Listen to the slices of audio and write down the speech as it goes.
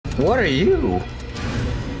What are you?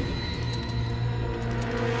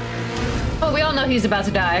 Oh, we all know he's about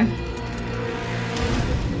to die.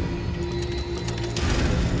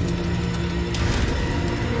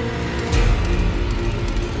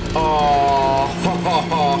 Oh,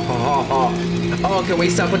 oh, can we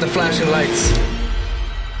stop with the flashing lights?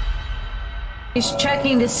 He's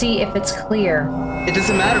checking to see if it's clear. It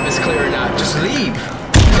doesn't matter if it's clear or not. Just leave.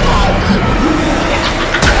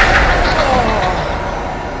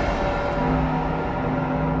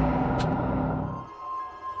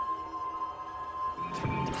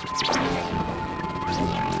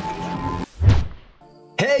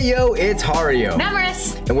 Hey yo, it's Hario.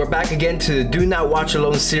 Memories. And we're back again to the Do Not Watch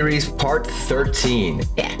Alone series part 13.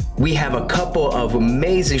 Yeah. We have a couple of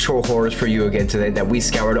amazing short horrors for you again today that we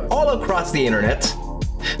scoured all across the internet.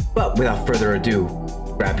 But without further ado,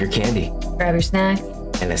 grab your candy. Grab your snack.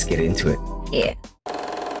 And let's get into it. Yeah.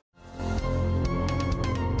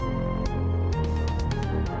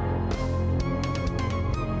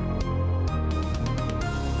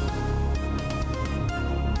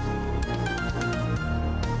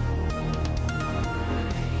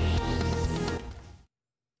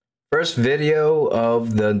 First video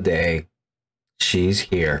of the day. She's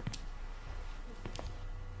here.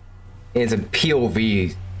 It's a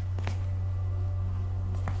POV.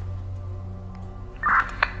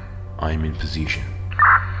 I'm in position.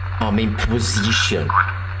 I'm in position. Do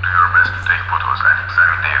your best to take photos and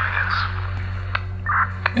examine the evidence.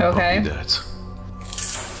 Okay. Copy that.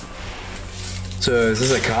 So is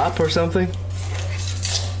this a cop or something?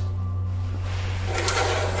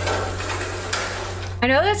 I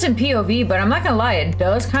know that's in POV, but I'm not gonna lie, it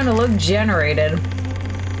does kind of look generated.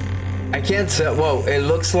 I can't tell. Well, it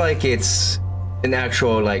looks like it's an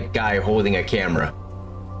actual like guy holding a camera.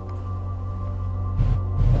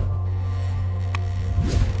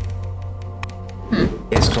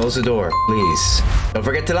 Yes, close the door, please. Don't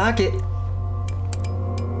forget to lock it.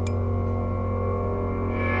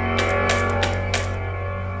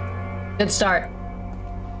 Good start.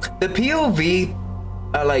 The POV,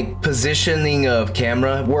 like positioning of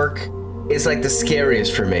camera work, is like the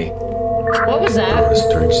scariest for me. What was that?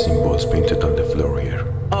 Strange symbols painted on the floor here.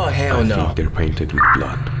 Oh hell I no! think they're painted with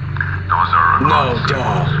blood. Those are No,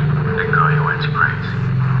 dog. the guy who went crazy.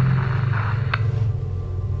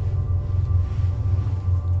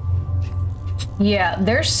 Yeah,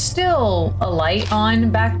 there's still a light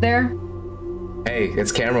on back there. Hey,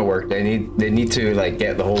 it's camera work. They need to like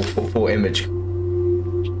get the whole full image.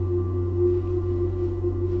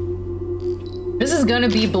 This is gonna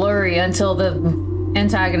be blurry until the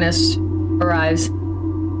antagonist arrives.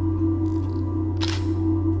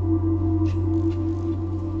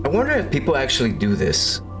 I wonder if people actually do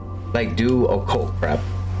this, like do occult crap.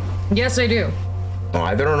 Yes, I do. Oh,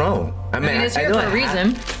 I don't know. I mean, it's here for a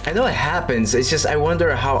reason. I know it happens. It's just I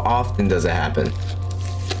wonder how often does it happen.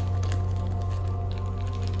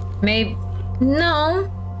 Maybe.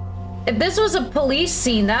 No. If this was a police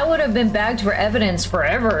scene, that would have been bagged for evidence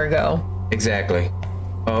forever ago. Exactly.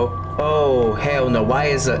 Oh hell no! Why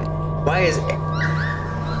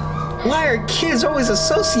are kids always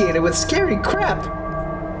associated with scary crap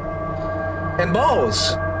and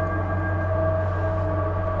balls?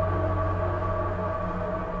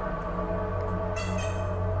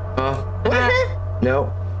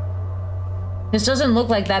 No. This doesn't look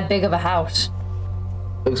like that big of a house.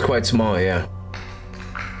 Looks quite small, yeah.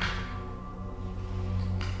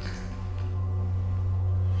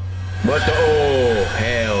 What the? Oh,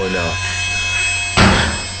 hell no.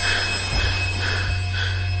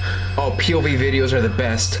 Oh, POV videos are the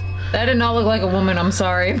best. That did not look like a woman, I'm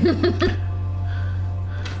sorry.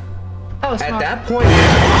 Oh, At that point...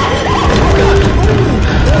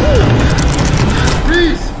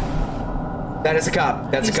 Freeze! That is a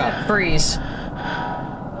cop. That's a cop. Freeze.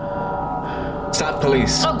 Stop,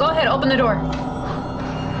 police. Oh, go ahead, open the door.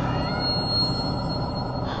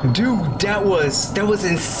 Dude, that was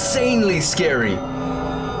insanely scary.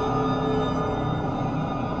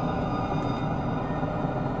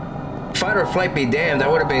 Fight or flight be damned, I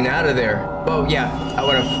would have been out of there. Oh yeah, I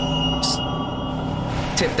would have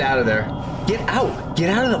tipped out of there. Get out! Get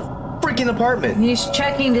out of the freaking apartment. He's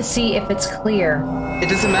checking to see if it's clear. It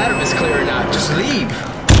doesn't matter if it's clear or not, just leave.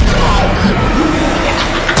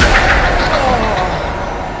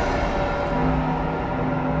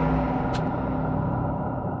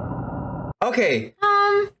 Okay.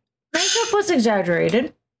 Makeup was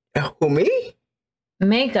exaggerated. Who, me?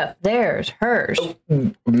 makeup, theirs, hers.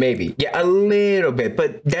 Maybe. Yeah, a little bit.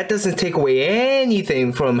 But that doesn't take away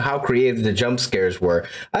anything from how creative the jump scares were.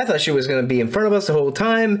 I thought she was going to be in front of us the whole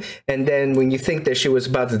time. And then when you think that she was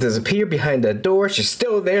about to disappear behind the door, she's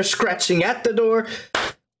still there scratching at the door.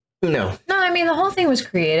 No. No, I mean, the whole thing was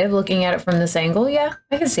creative looking at it from this angle. Yeah,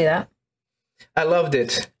 I can see that. I loved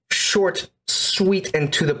it. Short, sweet,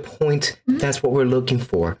 and to the point. That's what we're looking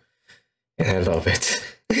for. And I love it.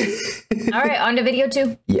 All right, on to video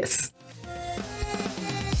 2. Yes.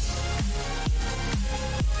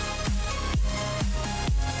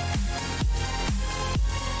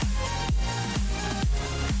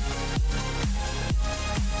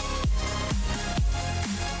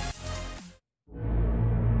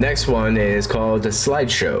 Next one is called the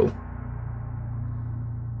slideshow.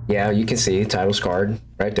 Yeah, you can see title's card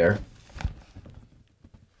right there.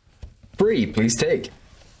 Free, please take.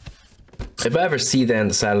 If I ever see that on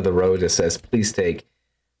the side of the road that says please take,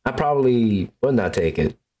 I probably would not take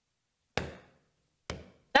it.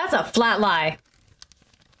 That's a flat lie.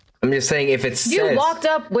 I'm just saying if it says... You walked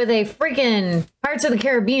up with a freaking Pirates of the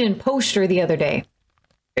Caribbean poster the other day.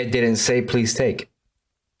 It didn't say please take.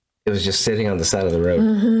 It was just sitting on the side of the road.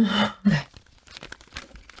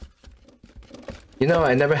 You know,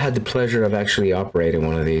 I never had the pleasure of actually operating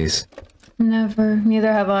one of these. Never.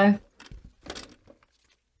 Neither have I.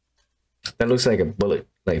 That looks like a bullet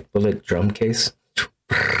drum case.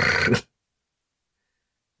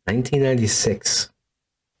 1996.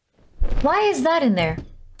 Why is that in there?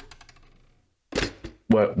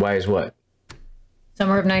 What? Why is what?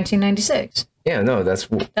 Summer of 1996. Yeah, no, that's...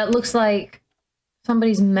 That looks like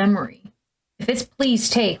somebody's memory. If it's please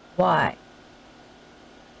take, why?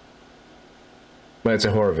 Well, it's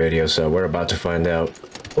a horror video, so we're about to find out.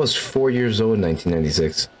 I was 4 years old in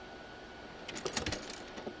 1996.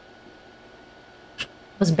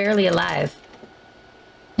 Was barely alive.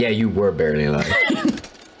 Yeah, you were barely alive.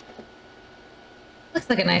 Looks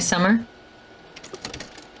like a nice summer.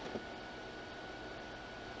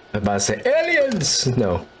 I'm about to say aliens!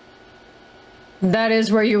 No. That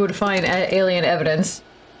is where you would find alien evidence.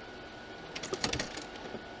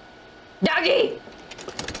 Doggy!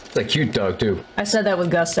 It's a cute dog, too. I said that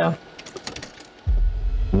with gusto.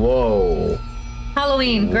 Whoa.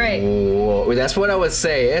 Halloween, great. Whoa. That's what I would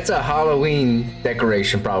say. It's a Halloween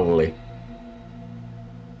decoration, probably.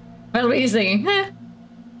 What were you thinking? Heh.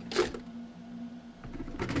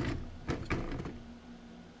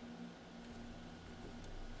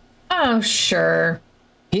 Oh, sure.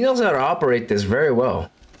 He knows how to operate this very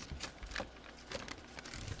well.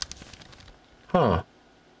 Huh.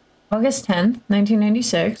 August 10th,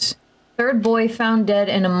 1996. Third boy found dead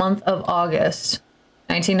in a month of August.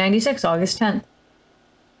 1996, August 10th.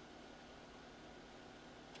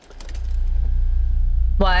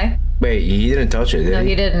 Why? Wait, he didn't touch it, did he? No,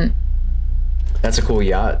 he didn't. That's a cool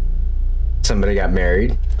yacht. Somebody got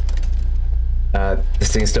married.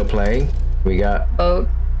 This thing's still playing. We got... Boat.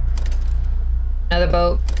 Another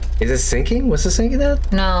boat. Is it sinking? What's it sinking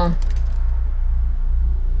at? No.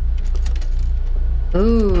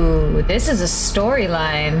 Ooh, this is a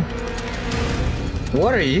storyline.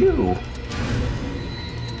 What are you?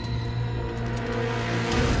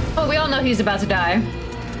 Oh, we all know he's about to die.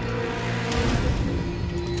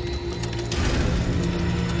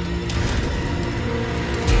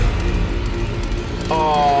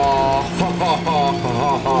 Oh,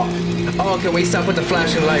 oh, can we stop with the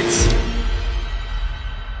flashing lights?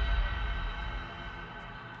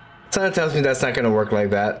 Something tells me that's not going to work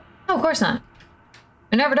like that. Oh, of course not.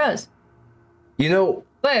 It never does. You know...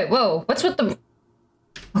 Wait, whoa. What's with the...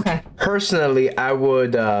 Okay. Personally, I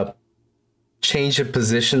would change the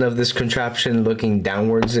position of this contraption looking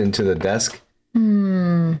downwards into the desk.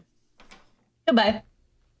 Goodbye.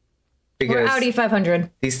 Because we're Audi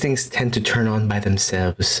 500. These things tend to turn on by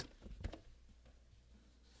themselves.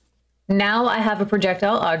 Now I have a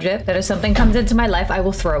projectile object that if something comes into my life, I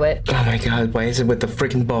will throw it. Oh my god, why is it with the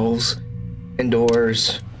freaking balls and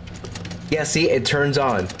doors? Yeah, see, it turns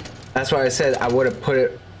on. That's why I said I would have put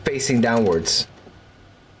it facing downwards.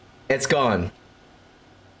 It's gone.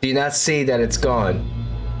 Do you not see that it's gone?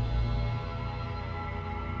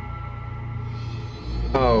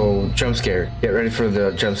 Oh, jump scare. Get ready for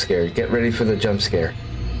the jump scare. Get ready for the jump scare.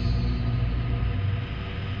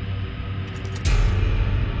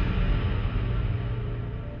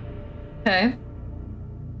 Okay.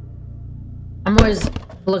 I'm always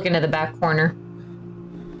looking at the back corner.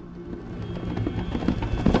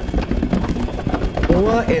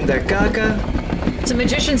 What in the caca? It's a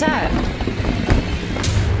magician's hat.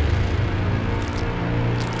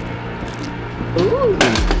 Ooh.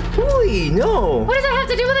 Ooh, no. What does that have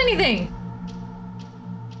to do with anything?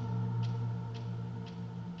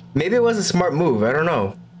 Maybe it was a smart move. I don't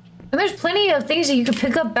know. And there's plenty of things that you could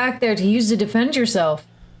pick up back there to use to defend yourself.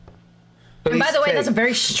 And by the way, that's a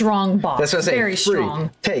very strong box. That's what I'm saying. Very free.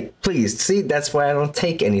 strong. Take, please. See, that's why I don't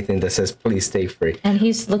take anything that says please stay free. And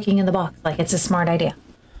he's looking in the box like it's a smart idea.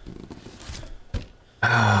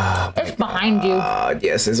 It's behind you.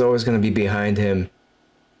 Yes, it's always going to be behind him.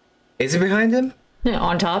 Is it behind him? Yeah,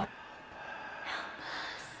 on top.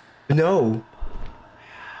 No.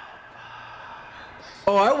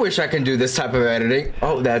 Oh, I wish I can do this type of editing.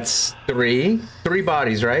 Oh, that's three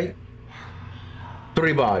bodies, right?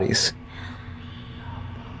 3 bodies.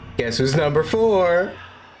 Guess who's number 4?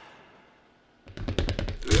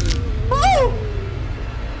 Oh!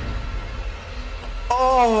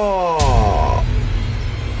 Oh!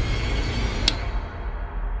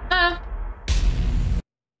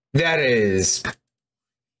 That is...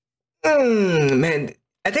 man,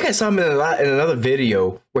 I think I saw him in another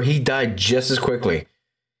video where he died just as quickly.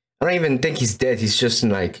 I don't even think he's dead. He's just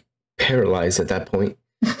like paralyzed at that point.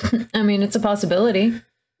 I mean, it's a possibility.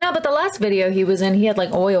 No, but the last video he was in, he had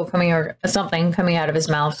like oil coming or something coming out of his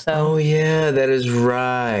mouth. So. Oh yeah, that is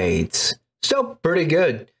right. Still pretty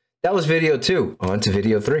good. That was video 2. On to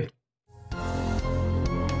video 3.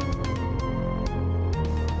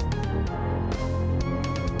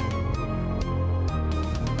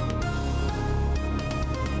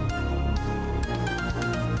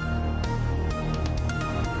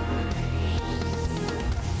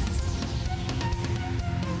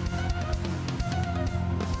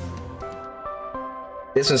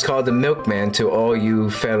 This one's called The Milkman to all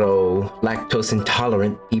you fellow lactose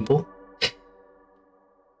intolerant people.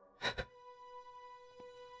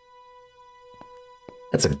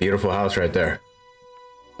 That's a beautiful house right there.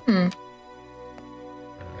 Dun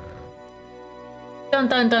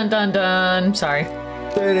dun dun dun dun. Sorry.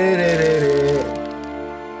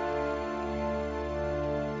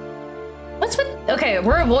 What's with... Okay,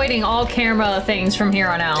 we're avoiding all camera things from here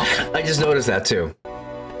on out. I just noticed that too.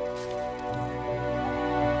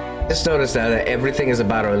 Just noticed that everything is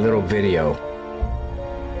about a little video.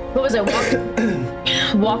 What was it?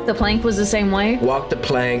 Walk the Plank was the same way? Walk the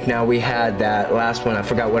Plank. Now we had that last one. I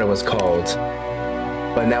forgot what it was called.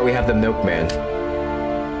 But now we have The Milkman.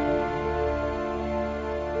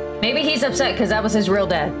 Maybe he's upset because that was his real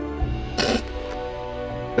dad.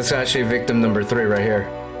 That's actually victim number 3 right here.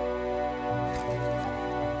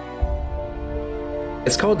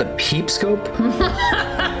 It's called the Peep Scope.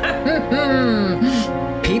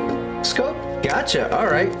 Peep Scope? Gotcha. All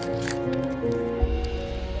right.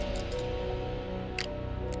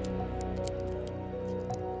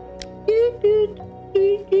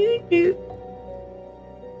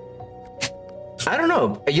 I don't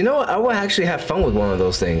know. You know what? I will actually have fun with one of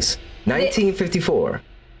those things. 1954.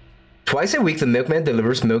 Twice a week, the milkman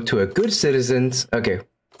delivers milk to a good citizens. Okay.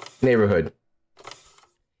 Neighborhood.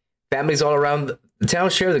 Families all around the town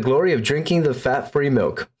share the glory of drinking the fat-free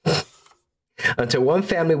milk. Until one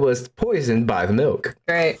family was poisoned by the milk.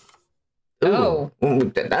 Great. Ooh,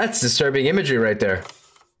 that's disturbing imagery right there.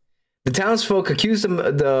 The townsfolk accused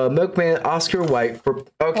the milkman Oscar White for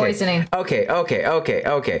poisoning. Okay.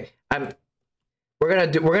 We're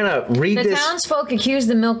gonna read this. The townsfolk accused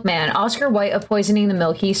the milkman Oscar White of poisoning the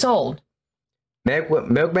milk he sold.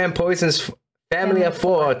 Milkman poisons family of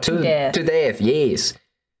 4 to death. Yes.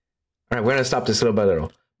 All right, we're gonna stop this little by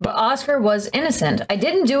little. But Oscar was innocent. I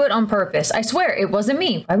didn't do it on purpose. I swear, it wasn't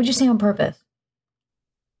me. Why would you say on purpose?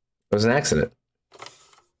 It was an accident.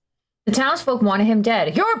 The townsfolk wanted him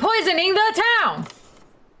dead. You're poisoning the town!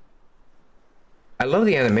 I love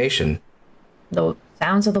the animation. The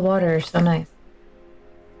sounds of the water are so nice.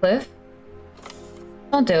 Cliff?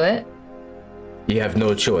 Don't do it. You have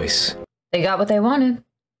no choice. They got what they wanted.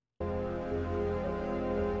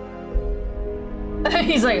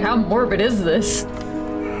 He's like, how morbid is this?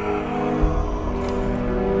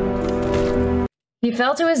 He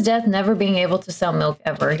fell to his death, never being able to sell milk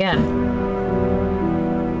ever again.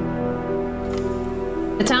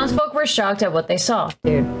 The townsfolk were shocked at what they saw,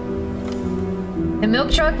 dude. The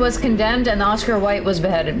milk truck was condemned and Oscar White was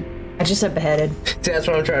beheaded. I just said beheaded. That's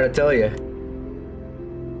what I'm trying to tell you.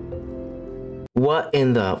 What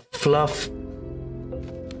in the fluff?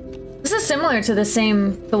 This is similar to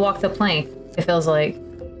the Walk the Plank, it feels like.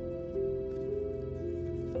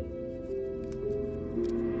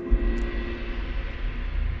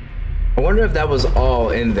 I wonder if that was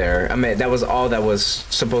all in there. I mean, that was all that was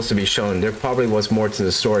supposed to be shown. There probably was more to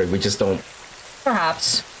the story. We just don't...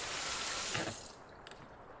 Perhaps.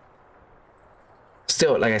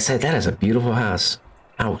 Still, like I said, that is a beautiful house.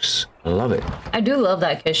 I love it. I do love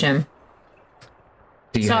that kitchen.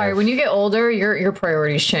 Sorry, when you get older, your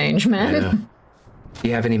priorities change, man. Do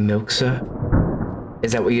you have any milk, sir?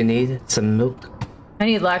 Is that what you need? Some milk? I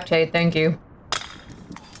need lactate, thank you.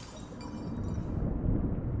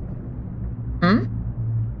 Hmm?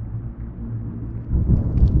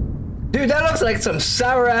 Dude, that looks like some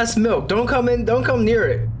sour ass milk. Don't come in, don't come near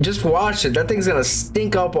it. Just wash it. That thing's gonna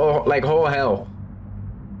stink up like whole hell.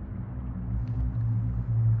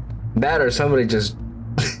 That or somebody just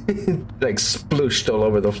like splooshed all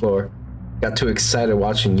over the floor. Got too excited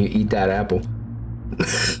watching you eat that apple.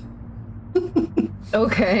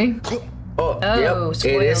 Okay. Oh, yep. Spoiled.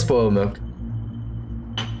 It is spoiled milk.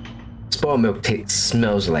 Spoiled milk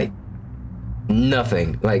smells like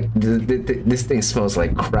nothing. Like this thing smells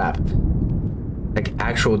like crap. Like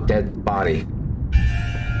actual dead body.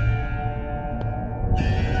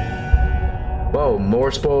 Whoa,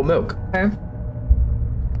 more spoiled milk. Okay.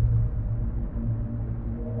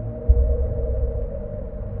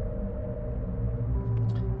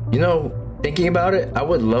 You know, thinking about it, I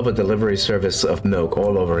would love a delivery service of milk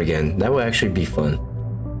all over again. That would actually be fun.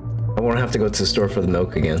 I won't have to go to the store for the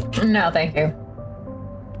milk again. No, thank you.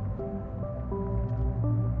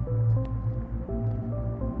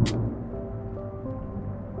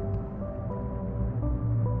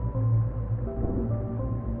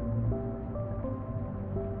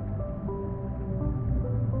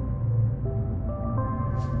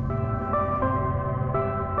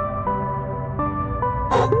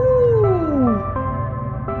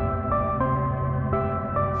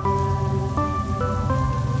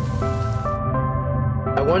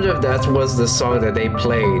 I wonder if that was the song that they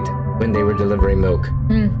played when they were delivering milk.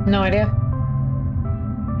 No idea.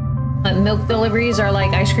 Milk deliveries are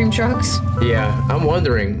like ice cream trucks. Yeah, I'm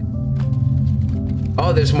wondering.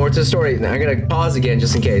 Oh, there's more to the story. Now I gotta pause again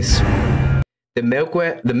just in case. The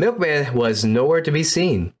milkman was nowhere to be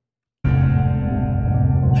seen.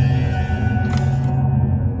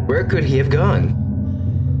 Where could he have gone?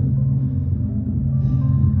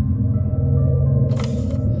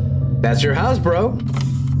 That's your house, bro.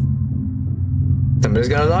 Somebody's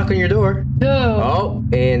gonna knock on your door. Oh,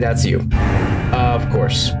 and that's you. Of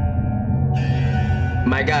course.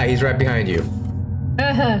 My guy, he's right behind you.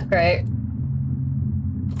 Great.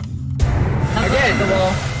 Again. The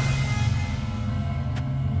wall.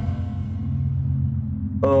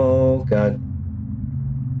 Oh, God.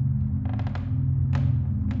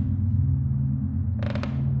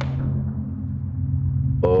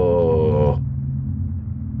 Oh.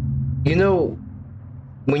 You know,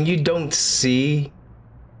 when you don't see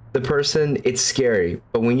the person, it's scary.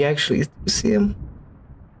 But when you actually see him,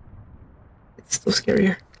 it's still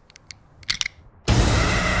scarier.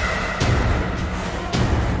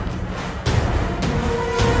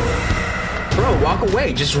 Bro, walk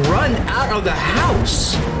away. Just run out of the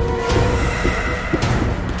house.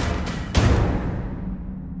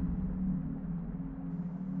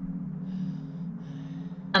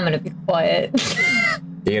 I'm gonna be quiet.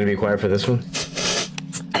 You gonna be quiet for this one?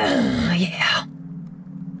 Yeah.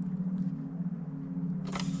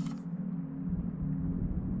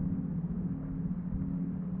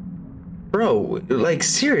 Bro, like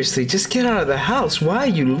seriously, just get out of the house. Why are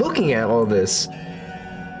you looking at all this?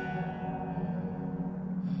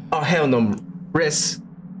 Oh, hell no. Riss.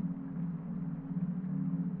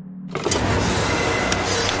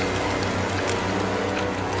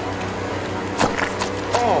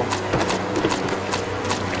 Oh.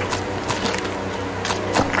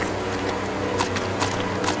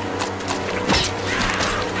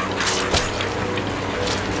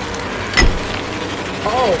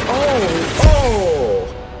 Oh!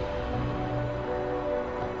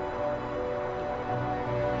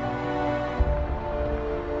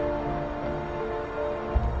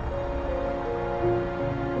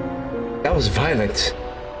 That was violent.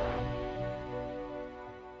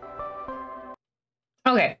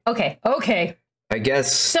 Okay. I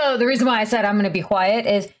guess. So the reason why I said I'm gonna be quiet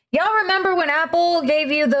is y'all remember when Apple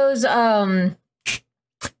gave you those what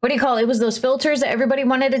do you call it? It was those filters that everybody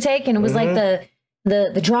wanted to take, and it was like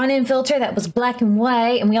the drawn-in filter that was black and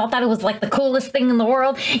white, and we all thought it was like the coolest thing in the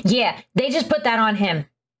world. Yeah, they just put that on him.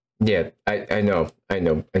 Yeah, I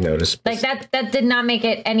noticed. Like that did not make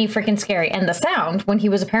it any freaking scary. And the sound when he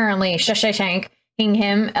was apparently shanking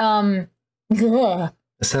him, ugh.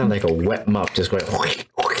 It sounded like a wet mop just going.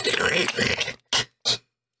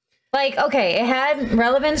 Like, okay, it had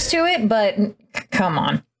relevance to it, but come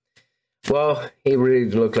on. Well, he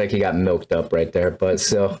really looked like he got milked up right there, but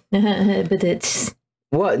still. But it's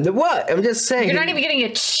What? I'm just saying. you're not even getting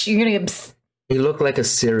it. You're gonna get. Psst. He looked like a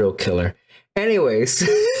serial killer. Anyways.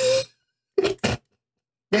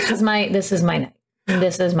 This is my night. This is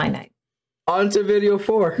my night. On to video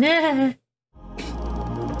 4.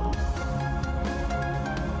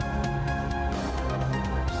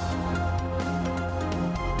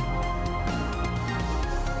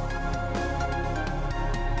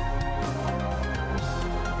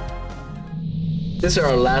 This is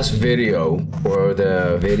our last video for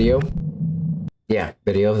the video. Yeah,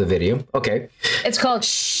 video of the video. Okay. It's called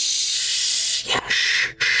Yeah,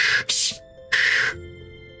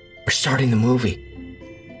 We're starting the movie.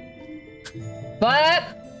 What?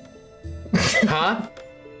 Huh?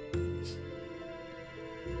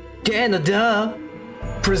 Canada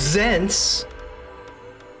presents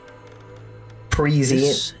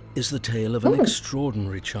This is the tale of an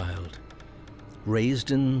extraordinary child,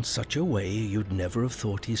 raised in such a way you'd never have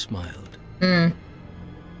thought he smiled.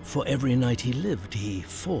 For every night he lived, he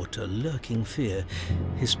fought a lurking fear,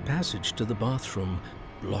 his passage to the bathroom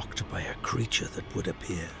blocked by a creature that would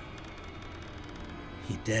appear.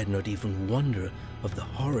 He dared not even wonder of the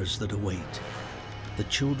horrors that await. The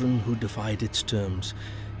children who defied its terms,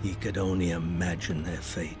 he could only imagine their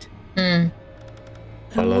fate.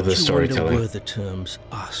 I love the storytelling. What were the terms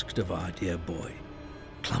asked of our dear boy?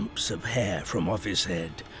 Clumps of hair from off his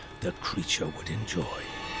head the creature would enjoy.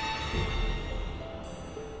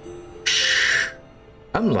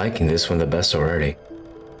 I'm liking this one the best already.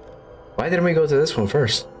 Why didn't we go to this one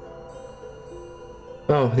first?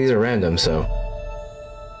 Oh, these are random, so.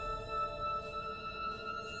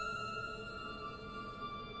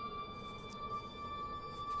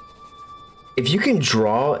 If you can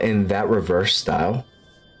draw in that reverse style,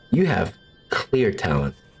 you have clear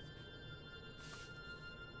talent.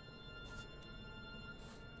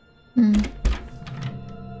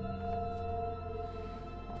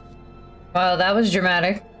 Wow, that was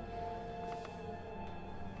dramatic.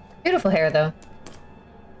 Beautiful hair, though.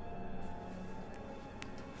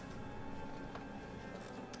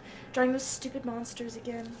 Drawing those stupid monsters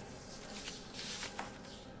again.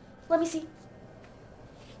 Let me see.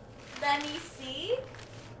 Let me see.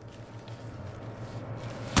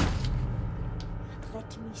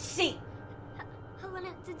 Let me see. Helena,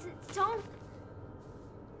 don't.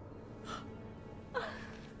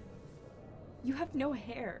 You have no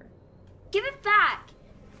hair. Give it back.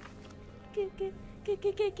 Give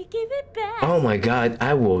it back. Oh my god,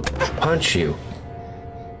 I will punch you.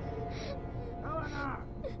 Helena!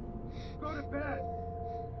 Go to bed!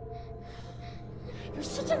 You're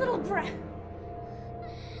such a little brat.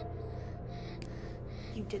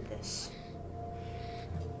 You did this.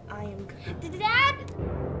 I am good. Dad?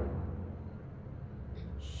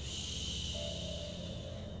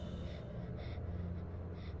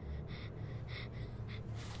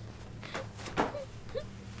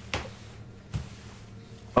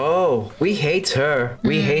 Oh, we hate her.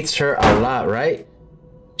 We hate her a lot, right?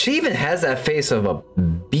 She even has that face of a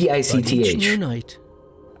But each new BICTH. night,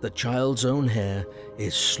 the child's own hair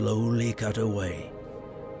is slowly cut away.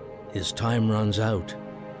 His time runs out,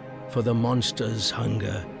 for the monster's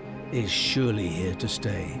hunger is surely here to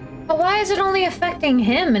stay. But why is it only affecting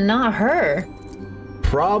him and not her?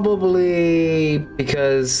 Probably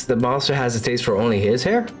because the monster has a taste for only his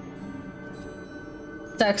hair.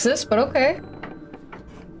 Sexist, but okay.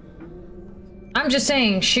 I'm just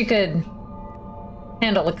saying she could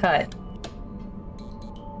handle a cut.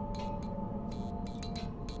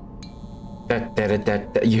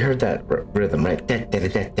 You heard that rhythm, right?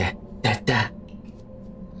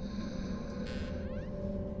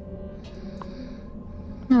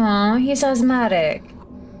 Aw, he's asthmatic.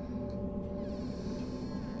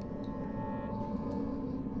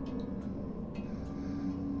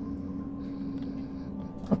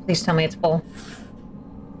 Oh, please tell me it's full.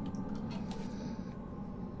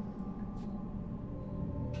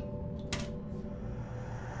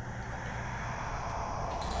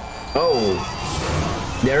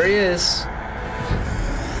 Oh, there he is.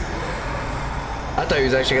 I thought he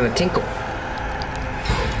was actually gonna tinkle.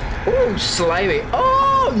 Oh, slimy.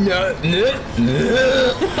 Oh, no,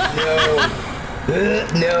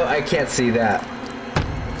 no, I can't see that.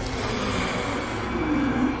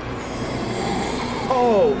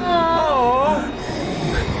 Oh, oh,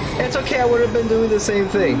 it's okay. I would have been doing the same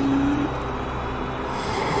thing.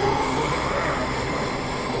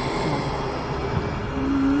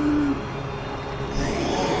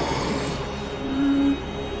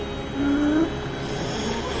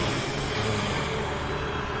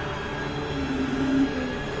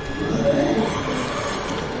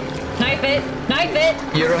 Knife it!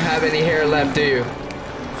 You don't have any hair left, do you?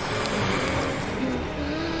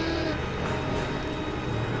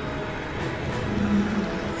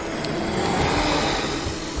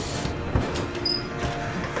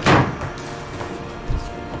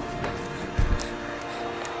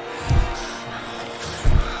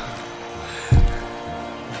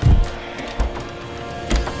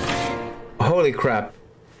 Holy crap.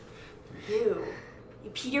 You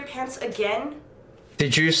peed your pants again?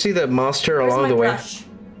 Did you see the monster Where's along my the way? brush?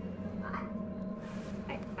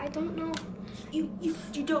 I don't know. You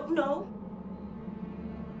don't know?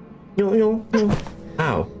 No.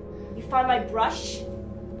 How? You find my brush?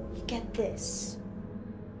 You get this.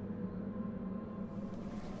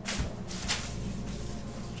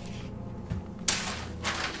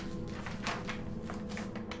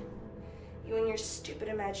 You and your stupid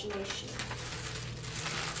imagination.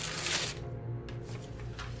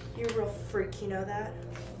 You're a real freak, you know that?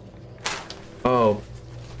 Oh.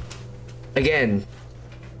 Again.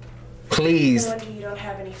 Please. No wonder you don't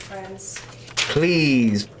have any friends.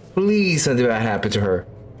 Please something bad happened to her.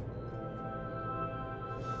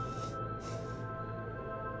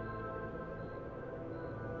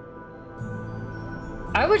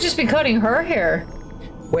 I would just be cutting her hair.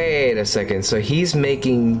 Wait a second. So he's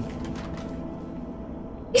making...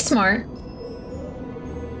 He's smart.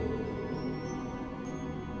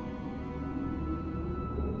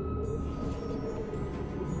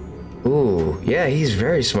 Ooh, yeah, he's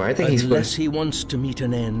very smart. I think Unless he wants to meet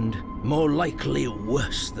an end, more likely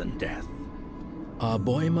worse than death, our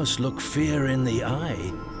boy must look fear in the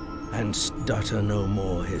eye and stutter no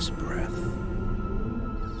more his breath.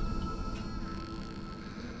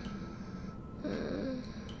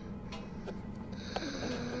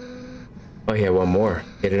 Oh yeah, one more.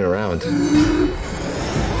 Getting around.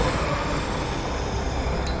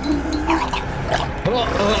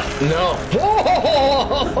 No.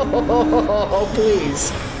 Oh,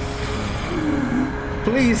 please.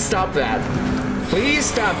 Please stop that. Please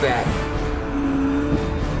stop that.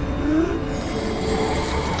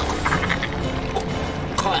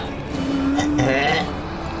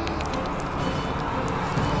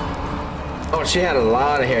 Oh, she had a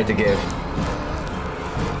lot of hair to give.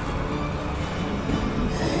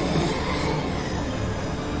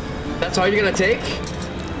 That's all you're gonna take?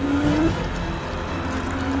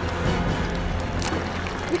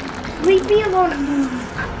 Leave me alone.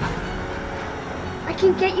 I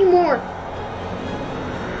can get you more.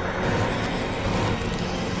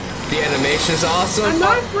 The animation's awesome. I'm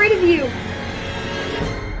not afraid of you.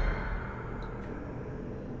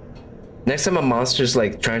 Next time a monster's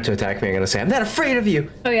like trying to attack me, I'm gonna say, I'm not afraid of you.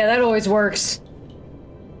 Oh yeah, that always works.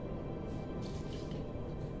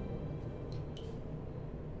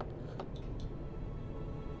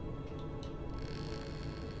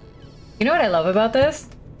 You know what I love about this?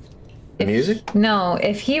 The music? No,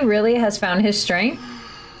 if he really has found his strength,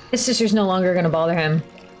 his sister's no longer gonna bother him.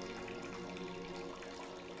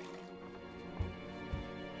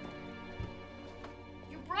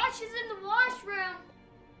 Your brush is in the washroom.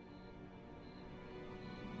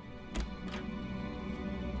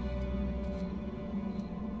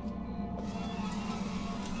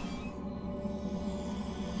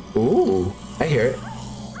 Ooh, I hear it.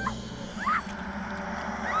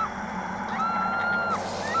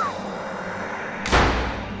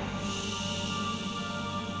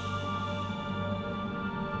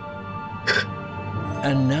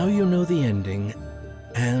 And now you know the ending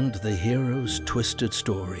and the hero's twisted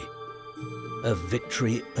story. A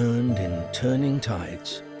victory earned in turning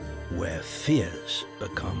tides, where fears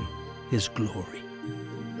become his glory.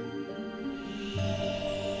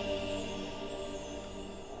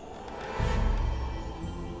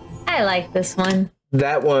 I like this one.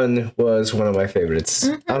 That one was one of my favorites.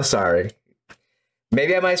 I'm sorry.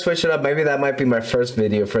 Maybe I might switch it up. Maybe that might be my first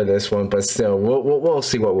video for this one, but still, we'll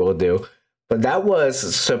see what we'll do. But that was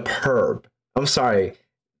superb. I'm sorry.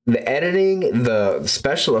 The editing, the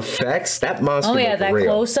special effects, that monster. Oh yeah, that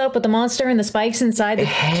close up with the monster and the spikes inside the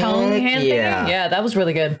tongue hand thing. Yeah, that was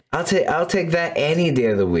really good. I'll take that any day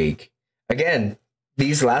of the week. Again,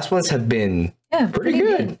 these last ones have been pretty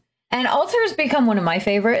good. And Alter's become one of my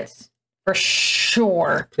favorites for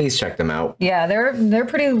sure. Please check them out. Yeah, they're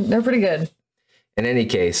pretty good. In any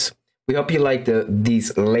case, we hope you like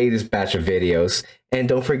these latest batch of videos, and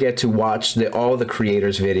don't forget to watch all the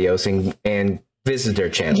creators' videos and visit their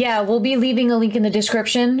channel. Yeah, we'll be leaving a link in the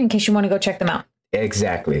description in case you want to go check them out.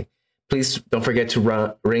 Exactly. Please don't forget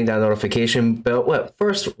to ring that notification bell. Well,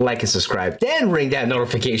 first like and subscribe, then ring that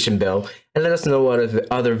notification bell, and let us know what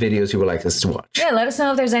other videos you would like us to watch. Yeah, let us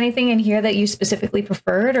know if there's anything in here that you specifically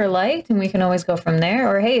preferred or liked, and we can always go from there.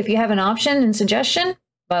 Or hey, if you have an option and suggestion,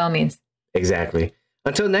 by all means. Exactly.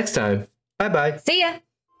 Until next time, bye-bye. See ya.